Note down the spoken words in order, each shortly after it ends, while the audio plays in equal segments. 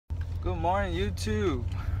Good morning, YouTube,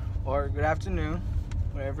 or good afternoon,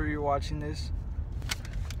 whenever you're watching this.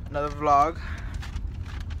 Another vlog.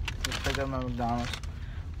 Just picked up my McDonald's,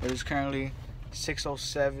 but it's currently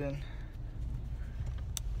 6:07.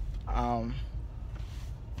 I'm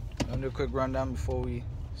gonna do a quick rundown before we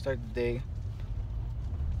start the day.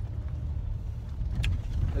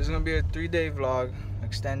 This is gonna be a 3-day vlog,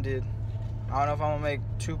 extended. I don't know if I'm gonna make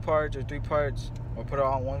 2 parts or 3 parts, or put it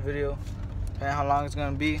all in one video, depending on how long it's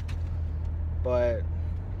gonna be. But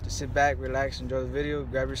just sit back, relax, enjoy the video,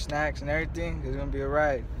 grab your snacks and everything. It's gonna be a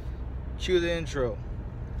ride. Cue the intro.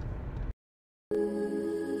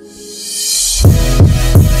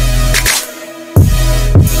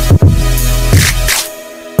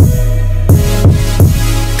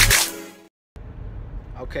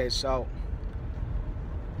 Okay, so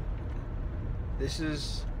this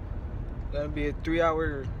is gonna be a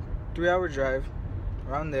 3-hour drive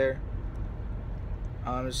around there.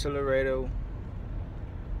 It's still Laredo.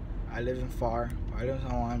 I live in Far. I live in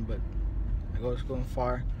San Juan, but I go to school in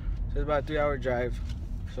Far. So it's about a 3-hour drive.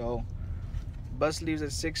 So bus leaves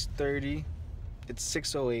at 6:30. It's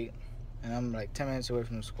 6:08, and I'm like 10 minutes away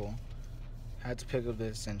from the school. I had to pick up the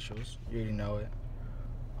essentials. You already know it.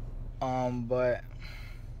 But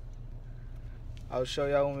I'll show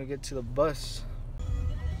y'all when we get to the bus.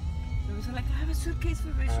 So like, I have a suitcase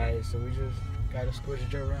for Richard. Alright, so we just gotta squish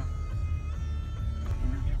it around.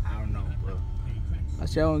 I don't know, bro. I'll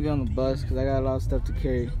see y'all when we get on the bus, because I got a lot of stuff to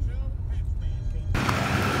carry. Yeah.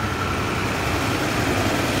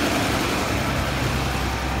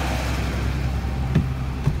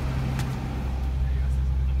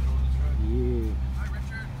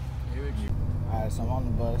 Alright, so I'm on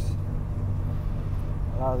the bus.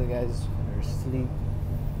 A lot of the guys are asleep.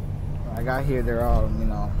 When I got here, they're all, you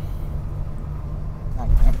know, not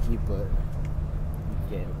cranky, but you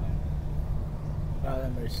get it, man. A lot of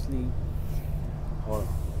them are asleep. Hold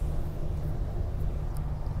on.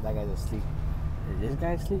 That guy's asleep. Is this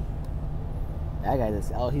guy asleep? That guy's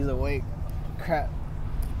asleep. Oh, he's awake. Crap.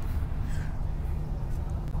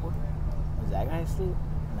 Is that guy asleep?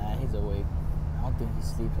 Nah, he's awake. I don't think he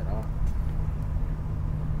sleeps at all.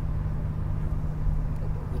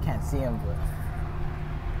 You can't see him, but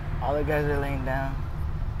all the guys are laying down.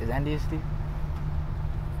 Is Andy asleep?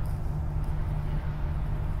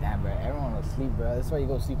 Damn, bro. Everyone was asleep, bro. That's why you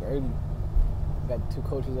go sleep early. Got 2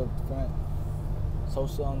 coaches up front.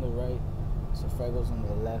 Sosa on the right. Sofrego's on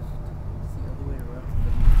the left. It's the other way around.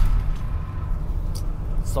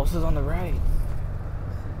 Sosa's on the right.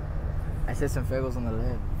 I said Sofrego's on the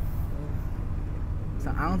left. So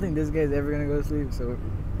I don't think this guy's ever gonna go to sleep. So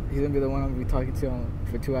he's gonna be the one I'm gonna be talking to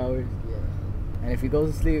for 2 hours. Yeah. And if he goes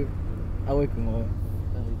to sleep, I'll wake him up.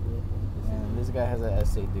 And this guy has an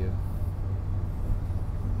essay due.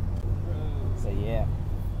 So yeah.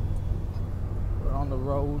 We're on the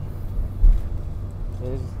road.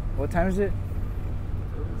 What time is it?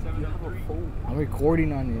 You have a phone. I'm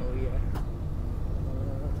recording on it. Oh yeah.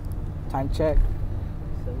 Time check.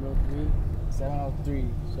 7:03.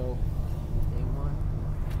 7:03. So Day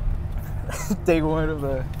 1. day 1 of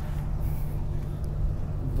the.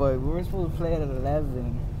 But we were supposed to play at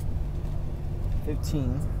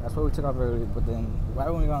 11:15. That's why we took off early. But then right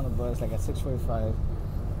when we got on the bus, like at 6:45,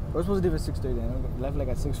 we were supposed to leave at 6:30. And we left like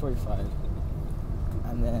at 6:45.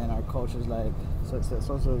 And then our coach was like, so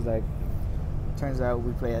was like, turns out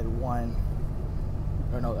we play at 1,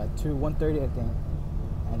 or no, at 1:30 I think.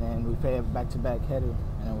 And then we play a back-to-back header,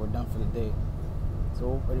 and then we're done for the day.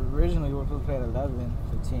 So originally we were supposed to play at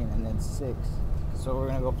 11:15 and then 6. So we're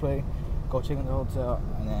gonna go check in the hotel,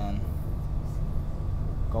 and then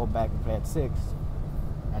go back and play at 6.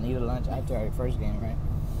 I need a lunch after our first game, right?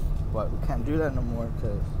 But we can't do that no more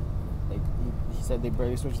because he said they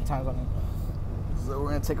barely switched the times on him. So we're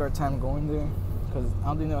gonna take our time going there, because I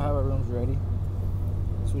don't think they'll have our rooms ready.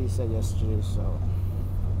 That's what he said yesterday. So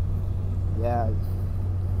yeah,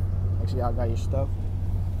 actually y'all got your stuff.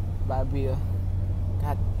 About to be a,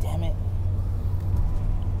 god damn it,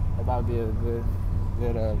 about to be a good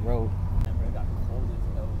road. It got cold as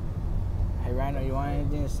hell. Hey Rhino, you want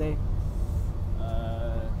anything to say?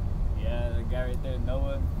 Yeah, the guy right there,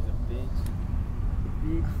 Noah, he's a bitch.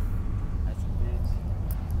 That's a bitch.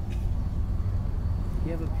 You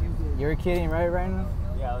have a pubic. You're kidding, right, Rhino?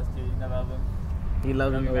 Yeah, I was kidding. I love him. He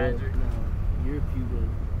loves him. No, you're a pubic.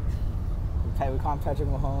 We call him Patrick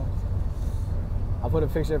Mahomes. I'll put a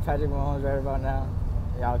picture of Patrick Mahomes right about now.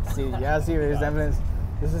 Y'all can see. Y'all see the resemblance.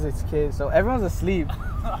 This is his kid. So everyone's asleep.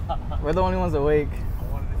 We're the only ones awake. I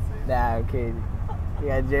wanted to say. Nah, okay.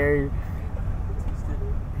 Yeah, Jerry.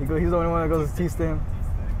 He's the only one that goes to T-STEM.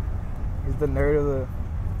 He's the nerd of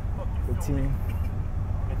the team.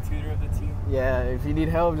 The tutor leader of the team. Yeah, if you need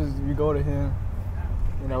help, just you go to him.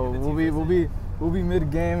 You know, we'll be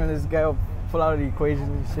mid game and this guy will pull out the equations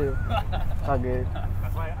and shit. It's all good.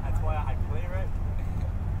 That's why I play, right?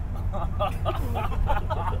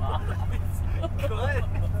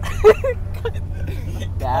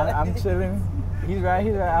 Yeah, I'm chilling. He's right.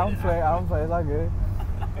 I don't play. It's all good.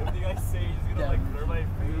 Everything I say is gonna like blur my face.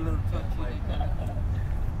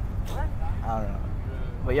 I don't know.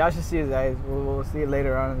 But y'all should see his eyes. We'll see it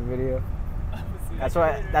later on in the video. That's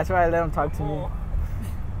why I let him talk to me.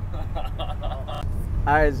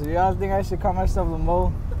 Alright, so y'all think I should call myself the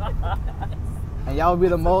Mo? And y'all be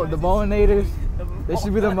the Moinators? They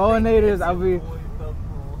should be the Moinators. I'll be.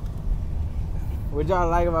 What y'all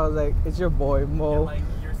like if I was like, it's your boy Mo? Yeah, like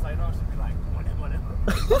your sign off should be like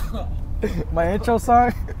whatever. My intro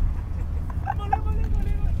song?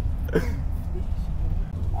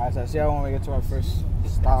 Alright, so I see y'all when we get to our first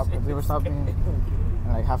stop. I think we're stopping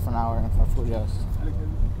in like half an hour and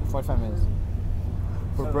 45 minutes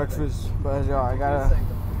for breakfast. But y'all, I got a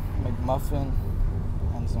McMuffin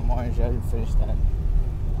and some orange. I didn't finish that.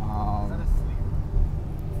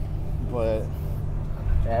 But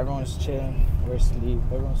yeah, everyone's chilling. We're asleep.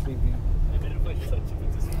 Everyone's sleeping.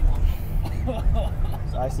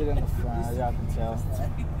 So I sit in the front, as y'all can tell.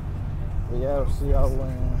 But yeah, we'll see y'all when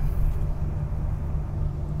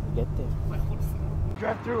we get there.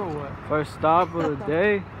 Drive through or what? First stop of the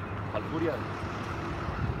day. Falfurias.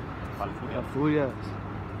 Furious.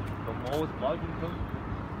 The most vlogging too.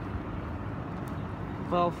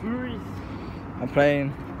 Falfurious. I'm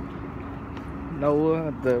playing Noah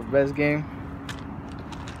at the best game.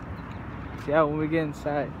 Yeah, when we get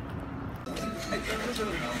inside.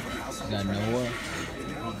 Got Noah.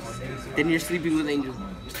 Then you're sleeping with Angel.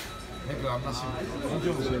 Hey, bro, I'm not sleeping.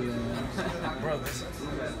 Bro, this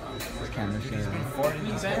Camera share.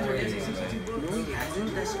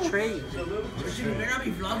 That's Trey. You better not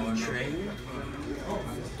be vlogging Trey.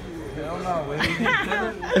 hell no, wait.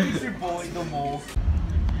 It's your boy, the mole.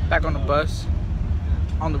 Back on the bus.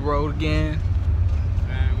 On the road again.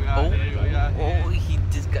 Oh, he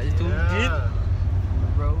just got his own dip. On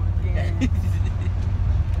the road again.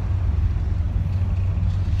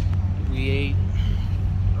 We ate.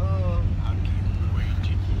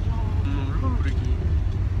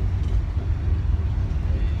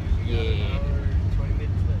 Yeah.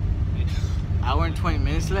 Hour and 20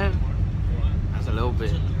 minutes left? That's a little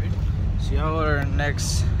bit. See y'all at our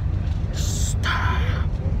next stop.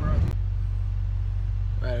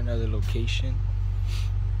 We're at another location.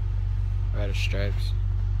 We're at a Stripes.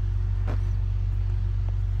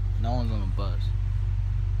 No one's on the bus.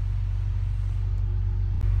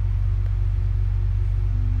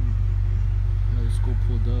 Another school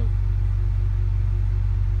pulled up.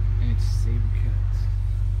 And it's Saber Cats.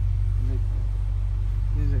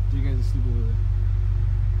 There's like 3 guys asleep over there.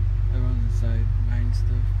 Everyone's inside buying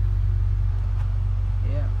stuff.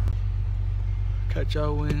 Yeah. Catch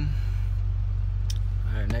y'all when.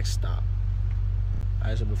 Alright, next stop.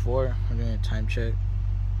 Alright, so before we're doing a time check.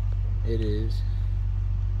 It is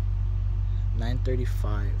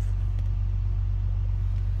 9:35.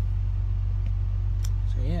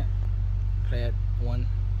 So yeah. Play at 1.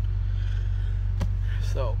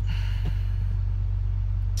 So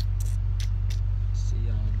see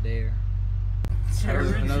y'all there.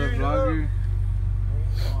 Another vlogger.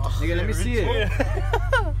 Nigga, let me see it.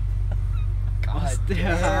 God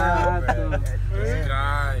damn. This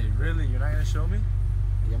guy, really? You're not gonna show me?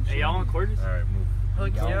 Hey, y'all on quarters? Alright, move.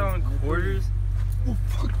 Heck yeah, on quarters.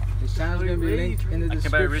 This channel's gonna be linked in the I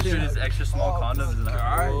can buy Richard description. his extra small condoms.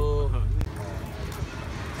 Oh.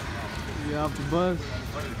 We off the bus.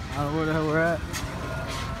 I don't know where the hell we're at.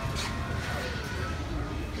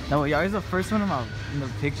 No, y'all is the first one in the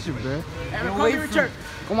picture, bro. Hey, wait for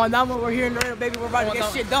come on down, we're here in Laredo, baby. We're about to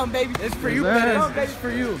get shit done, baby. It's for you, baby. It's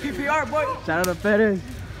for you. PPR, boy. Shout out to Perez.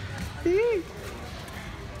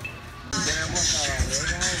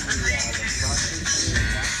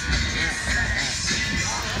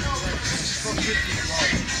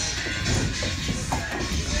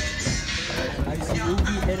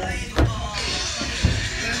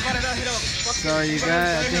 So you got,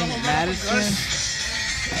 I think, Madison.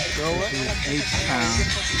 H-Town.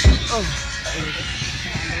 Oh.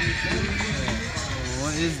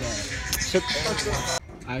 What is that?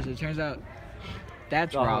 Alright, so it turns out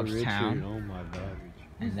that's Robstown. Oh my god.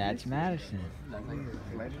 And that's Madison.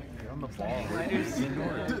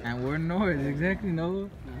 And we're north, exactly, Noah.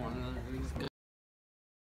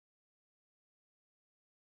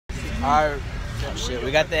 Alright, shit,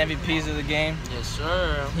 we got the MVPs of the game. Yes,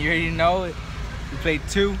 sir. You already know it. We played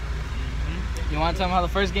 2. You want to tell them how the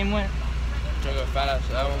first game went? Took a fat ass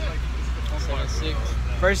that one. 7-6.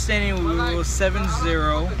 First inning, we was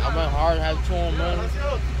 7-0. I went hard, had 2 home runs.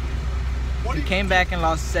 We came back and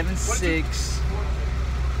lost 7-6.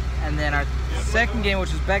 And then our second game,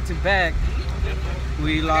 which was back-to-back,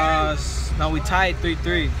 we lost. No, we tied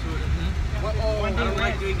 3-3.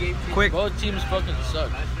 Quick. Both teams fucking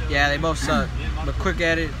suck. Yeah, they both suck. But quick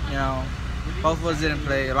at it, you know. Both of us didn't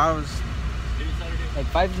play. A lot of us, like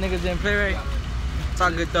 5 niggas didn't play right. It's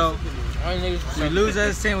all good though. We lose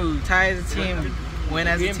as a team, we tie as a team, we win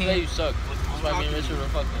as a team. Play, you suck. That's why me and Richard were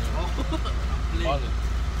fucking.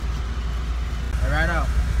 Right now.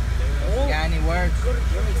 Got any words?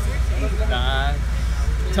 Nah.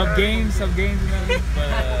 Tough games, you know.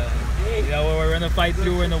 But you know, we're gonna fight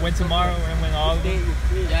through. We're gonna win tomorrow. We're gonna win all of them.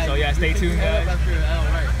 So yeah, stay tuned, guys.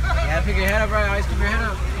 Yeah, pick your head up, right? Always keep your head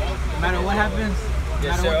up. No matter what happens. No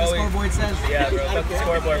matter what the scoreboard says. Yeah, bro. Fuck the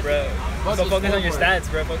scoreboard, bro. So focus on your stats,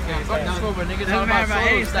 bro. Focus on your stats. No scoreboard, nigga. Talk about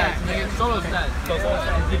solo stats, nigga. Solo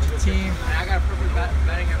stats. Get your team. I got a perfect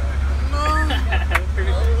batting average.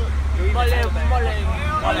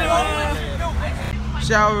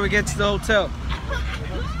 See how we get to the hotel.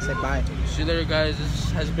 Say bye. See you later, guys.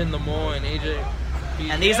 This has been the Mo and AJ.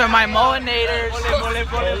 And these are my Moinators. See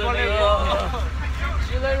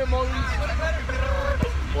you later, Moinators.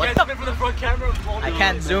 What the? For the front camera. I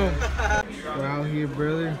can't zoom. We're out here,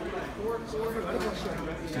 brother.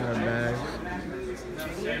 Got our bags.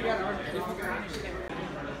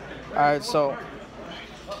 Alright, so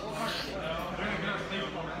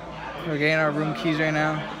we're getting our room keys right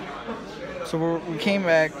now. So we came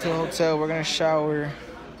back to the hotel. We're gonna shower,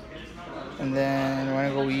 and then we're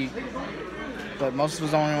gonna go eat. But most of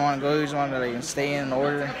us don't even want to go. We just want to like stay in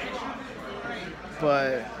order.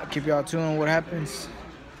 But I'll keep y'all tuned on what happens.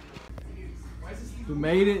 We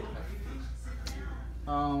made it.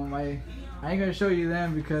 I ain't gonna show you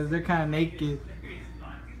them because they're kind of naked.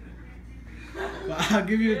 But I'll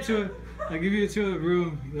give you a tour. I'll give you a tour of the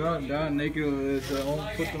room. They're all naked over there, so I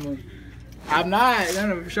won't put them on. I'm not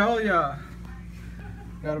gonna show y'all.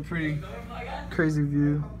 Got a pretty crazy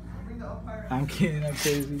view. I'm kidding, I'm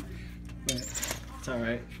crazy. But it's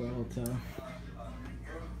alright for a hotel.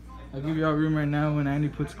 I'll give y'all a room right now when Andy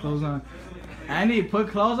puts clothes on. Andy, put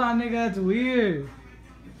clothes on, nigga, that's weird.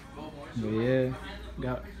 But yeah,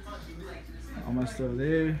 got all my stuff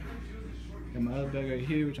there. Got my other bag right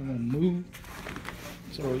here, which I'm gonna move.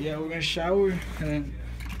 So yeah, we're gonna shower and then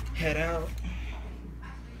head out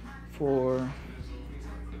for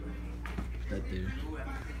that there.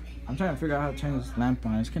 I'm trying to figure out how to turn this lamp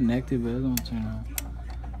on. It's connected, but it doesn't turn on.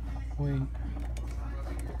 Wait.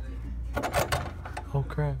 Oh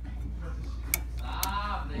crap.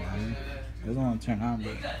 Yeah, it doesn't want to turn on,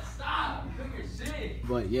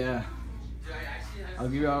 but yeah. I'll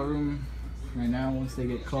give y'all a room right now once they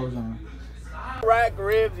get clothes on. Rack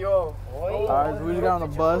ribs, yo. Alright, so we just got on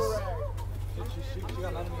the bus.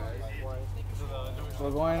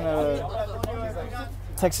 We're going to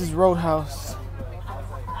Texas Roadhouse.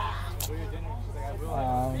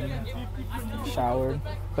 Showered.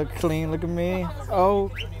 Look clean, look at me. Oh.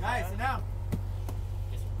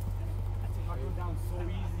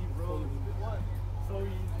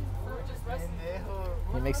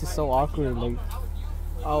 It makes it so awkward, like,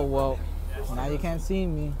 oh well, now you can't see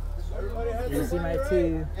me. You see my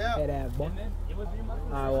teeth. Hey, that boy.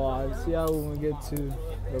 Alright, well, I'll see y'all when we get to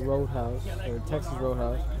the Roadhouse, or Texas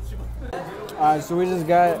Roadhouse. Alright, so we just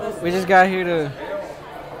got here to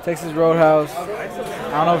Texas Roadhouse. I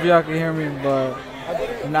don't know if y'all can hear me, but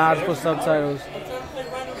now I just put subtitles.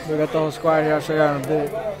 We got the whole squad here. I'll show y'all in a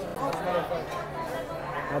bit.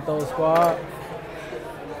 Got the whole squad.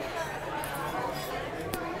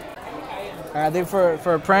 I think for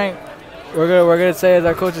a prank, we're gonna say it's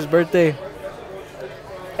our coach's birthday.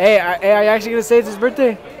 Hey, are you actually gonna say it's his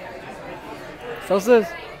birthday? So sis.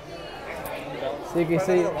 So you can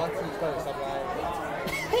say.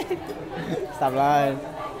 Stop lying.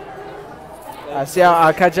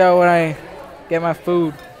 I'll catch y'all when I get my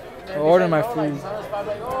food. Or order my food.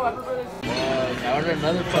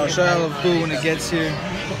 I'll show y'all the food when it gets here.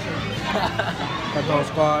 Got the whole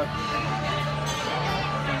squad.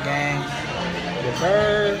 Gang.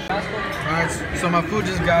 Alright, so my food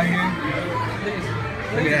just got here.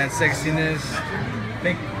 Look at that sexiness.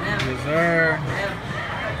 Big dessert.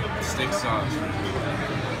 Steak sauce.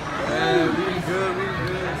 Yeah, really good, really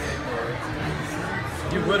good.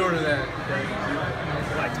 You would order that.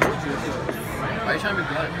 I told you. Why are you trying to be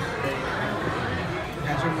black?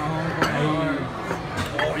 That's what my home.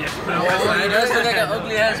 Oh, yes. It does look like an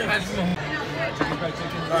ugly ass patch.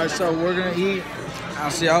 Alright, so we're gonna eat. I'll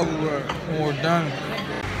see y'all when we're done.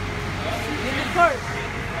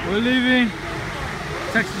 We're leaving.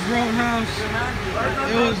 Texas Roadhouse.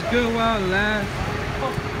 It was good while it lasted.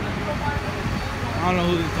 I don't know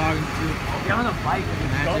who they're talking to. You're on a bike.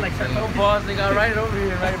 Go like No balls, they got right over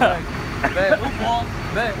here, right back. Bet. no ball.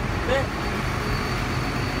 Bet.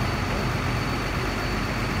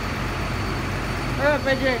 Hurry up,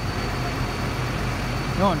 AJ.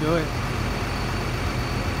 Don't do it.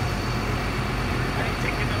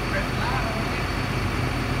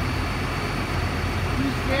 You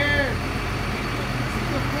scared?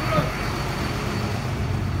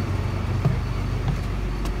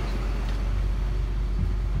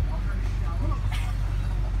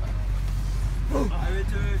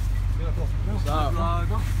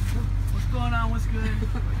 What's going on? What's good?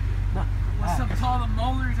 What's up to all the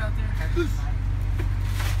molars out there?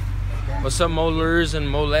 What's up, molars and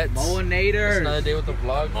molettes? It's Molinators. another day with the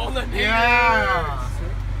vlog. Yeah.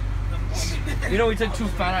 You know we took 2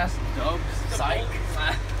 fat ass dubs. Psych.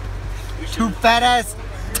 2 fat ass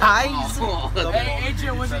ties. Hey,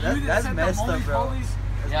 AJ, was it you that said the polies?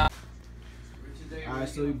 Yeah. Alright,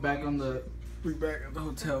 so we back at the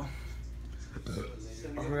hotel. I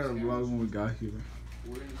forgot to vlog when we got here.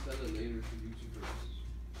 We're gonna sell it later for YouTubers.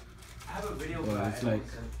 I have a video. Well, it's like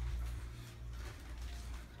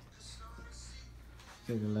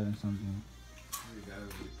 11 something.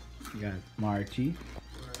 You got Marchi,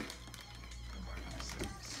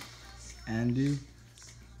 Andy.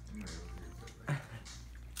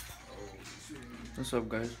 What's up,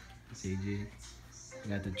 guys? CG. You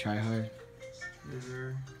got the tryhard.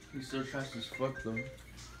 He's still trash as fuck, though. You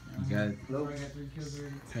got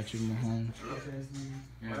Patrick Mahomes.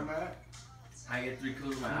 Yeah. I get 3 kills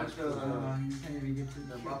with my ass. You can't even get to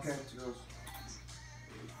the Bobcats.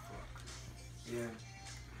 Yeah.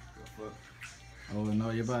 Oh no,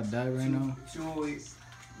 you're about to die right now. 208.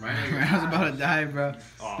 Rhino's about to die, bro.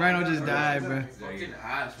 Rhino just died, bro. Fucking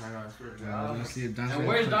ass right now, I swear to God. Let's see if Don's And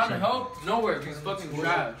where's Don to help? Nowhere. He's fucking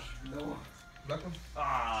trash.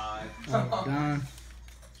 Ah, Don.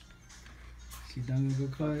 See Don gonna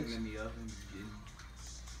go clutch.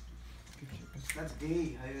 That's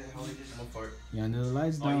gay. How we just. You under the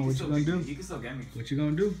lights, Don. What you gonna do? He can still get me. What you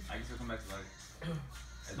gonna do? I can still come back to life.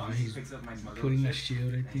 As long Oh, as he he's picks up my little Putting a shit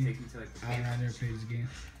shield, I and think. takes me to like the I never played this game.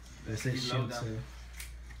 But it says He's shield, low so. down.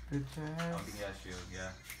 I don't think he has shield,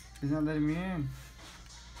 yeah. He's not letting me in.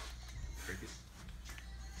 Cricket.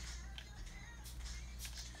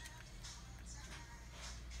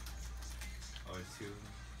 Oh, it's 2.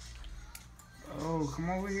 Oh, come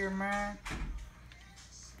over here, man.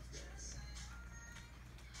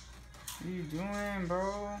 What are you doing, bro?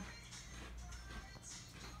 Oh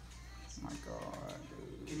my god,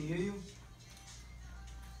 dude. Can he hear you?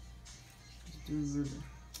 This dude really.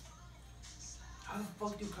 How the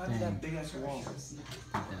fuck do you climb that big ass wall?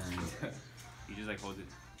 He just like holds it.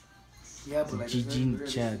 Yeah, but like. GG in the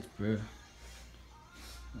chat, bro.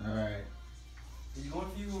 Alright. Is he going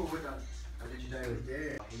for you or what? Or did you die with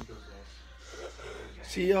there?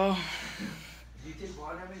 See y'all. Did you take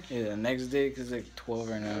water damage? Yeah, the next day, cause it's like 12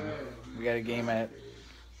 right now. We got a game at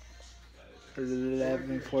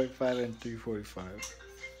 11:45 and 3:45.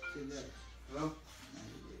 Hello?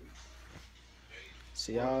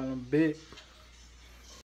 See y'all in a bit.